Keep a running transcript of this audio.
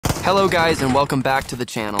Hello guys and welcome back to the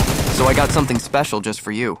channel. So I got something special just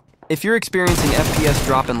for you. If you're experiencing FPS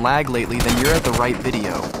drop and lag lately, then you're at the right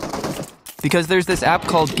video. Because there's this app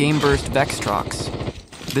called Gameburst Vextrox.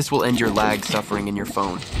 This will end your lag suffering in your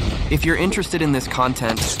phone. If you're interested in this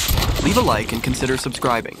content, leave a like and consider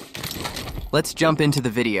subscribing. Let's jump into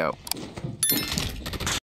the video.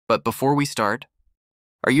 But before we start,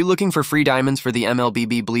 are you looking for free diamonds for the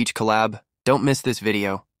MLBB Bleach collab? Don't miss this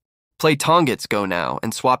video. Play Tongits Go now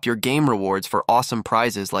and swap your game rewards for awesome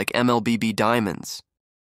prizes like MLBB diamonds.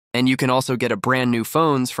 And you can also get a brand new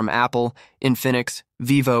phones from Apple, Infinix,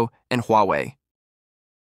 Vivo, and Huawei.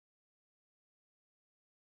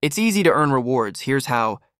 It's easy to earn rewards. Here's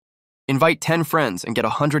how. Invite 10 friends and get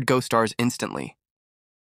 100 Go Stars instantly.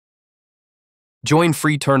 Join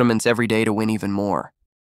free tournaments every day to win even more.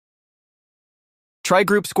 Try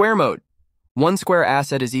Group Square Mode. One square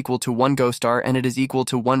asset is equal to 1 Go Star and it is equal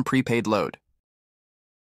to 1 prepaid load.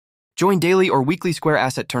 Join daily or weekly square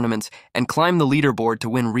asset tournaments and climb the leaderboard to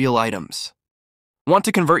win real items. Want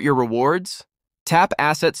to convert your rewards? Tap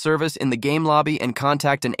Asset Service in the game lobby and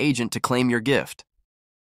contact an agent to claim your gift.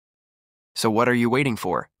 So what are you waiting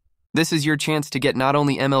for? This is your chance to get not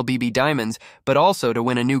only MLBB diamonds, but also to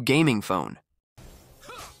win a new gaming phone.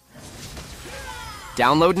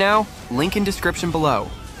 Download now, link in description below.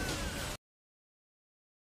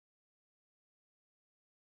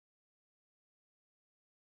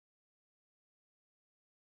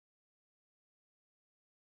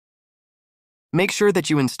 Make sure that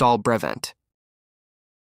you install Brevent.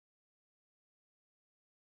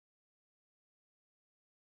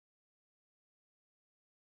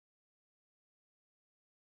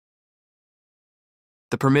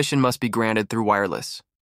 The permission must be granted through wireless.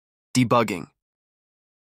 Debugging.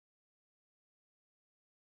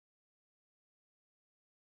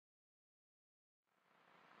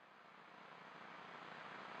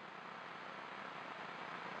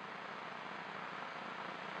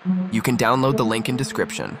 You can download the link in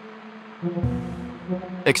description.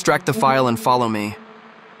 Extract the file and follow me.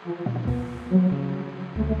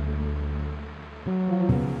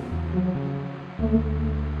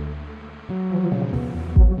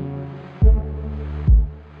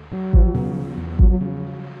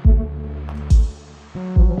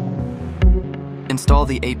 Install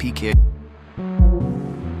the APK.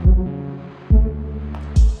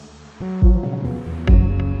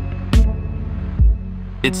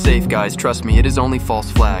 It's safe, guys. Trust me, it is only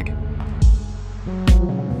false flag.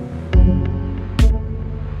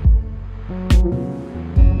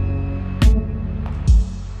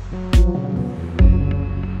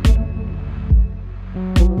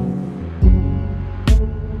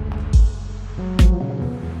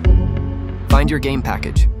 Find your game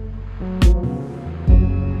package.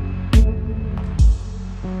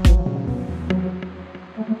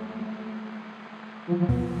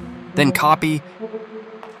 Then copy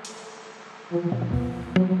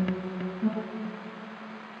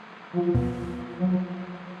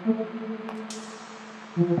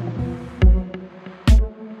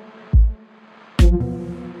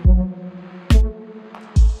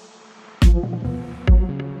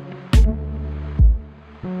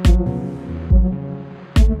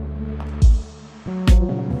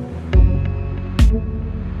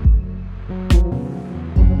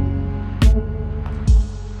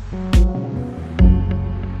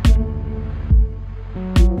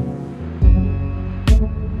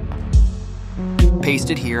paste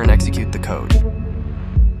it here and execute the code.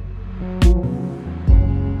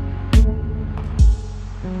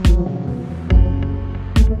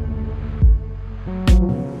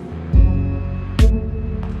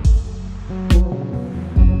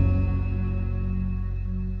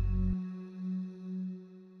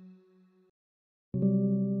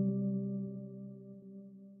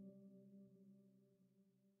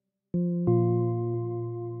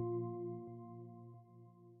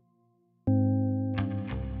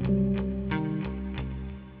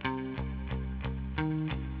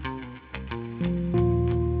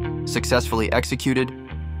 Successfully executed.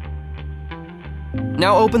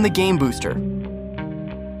 Now open the game booster.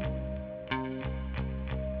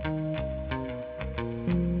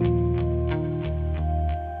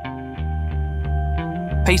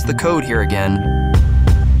 Paste the code here again.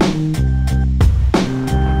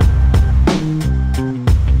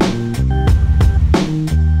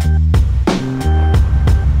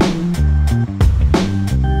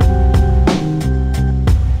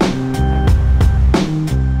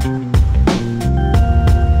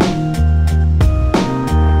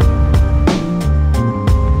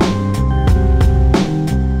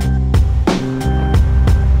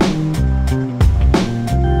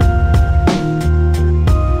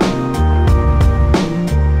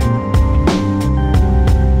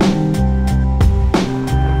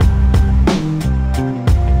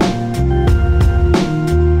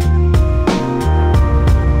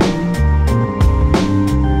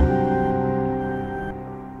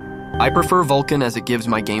 I prefer Vulcan as it gives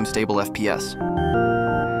my game stable FPS.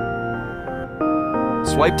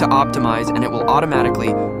 Swipe to optimize and it will automatically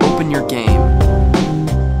open your game.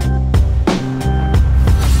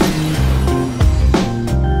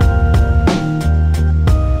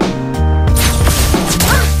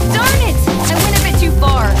 Darn it! I went a bit too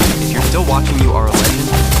far. If you're still watching, you are a legend.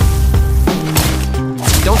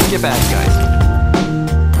 Don't skip ads, guys.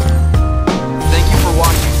 Thank you for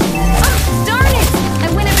watching. Darn it! I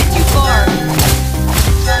went a bit too far.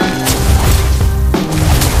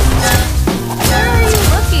 Where are you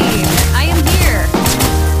looking? I am here.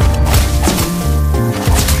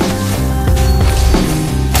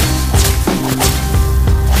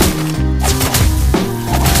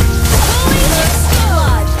 Holy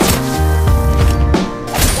explode!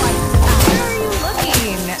 Where are you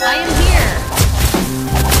looking? I am here.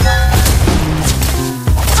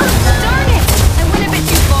 Darn it! I went a bit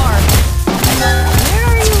too far. Where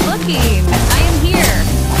are you looking? I am here.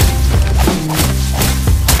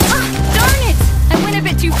 Darn it! I went a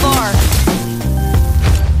bit too far.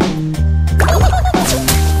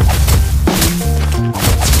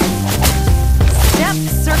 Step,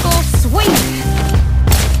 circle, swing.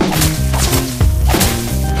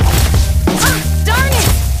 Darn it!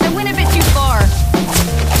 I went a bit too far.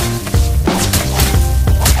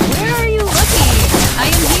 Where are you looking? I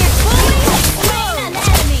am here. Slain an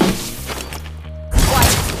enemy.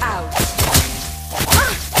 Wiped out.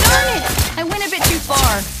 Darn it! I went a bit too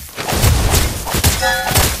far.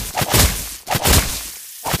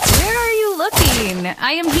 Where are you looking?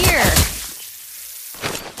 I am here.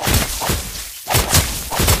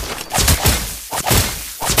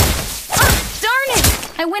 Darn it!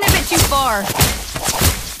 I went a bit too far.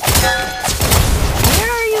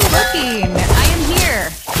 Where are you looking? I am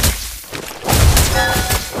here.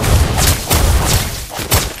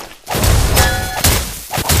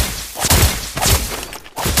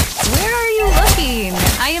 Where are you looking?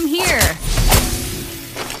 I am here.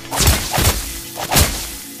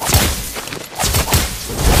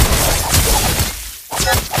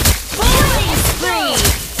 Killing spree!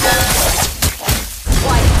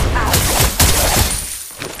 Wiped out.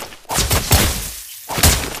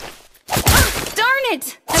 Darn it!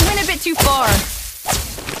 I went a bit too far.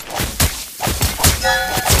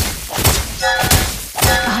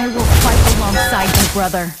 I will fight alongside you,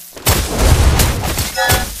 brother.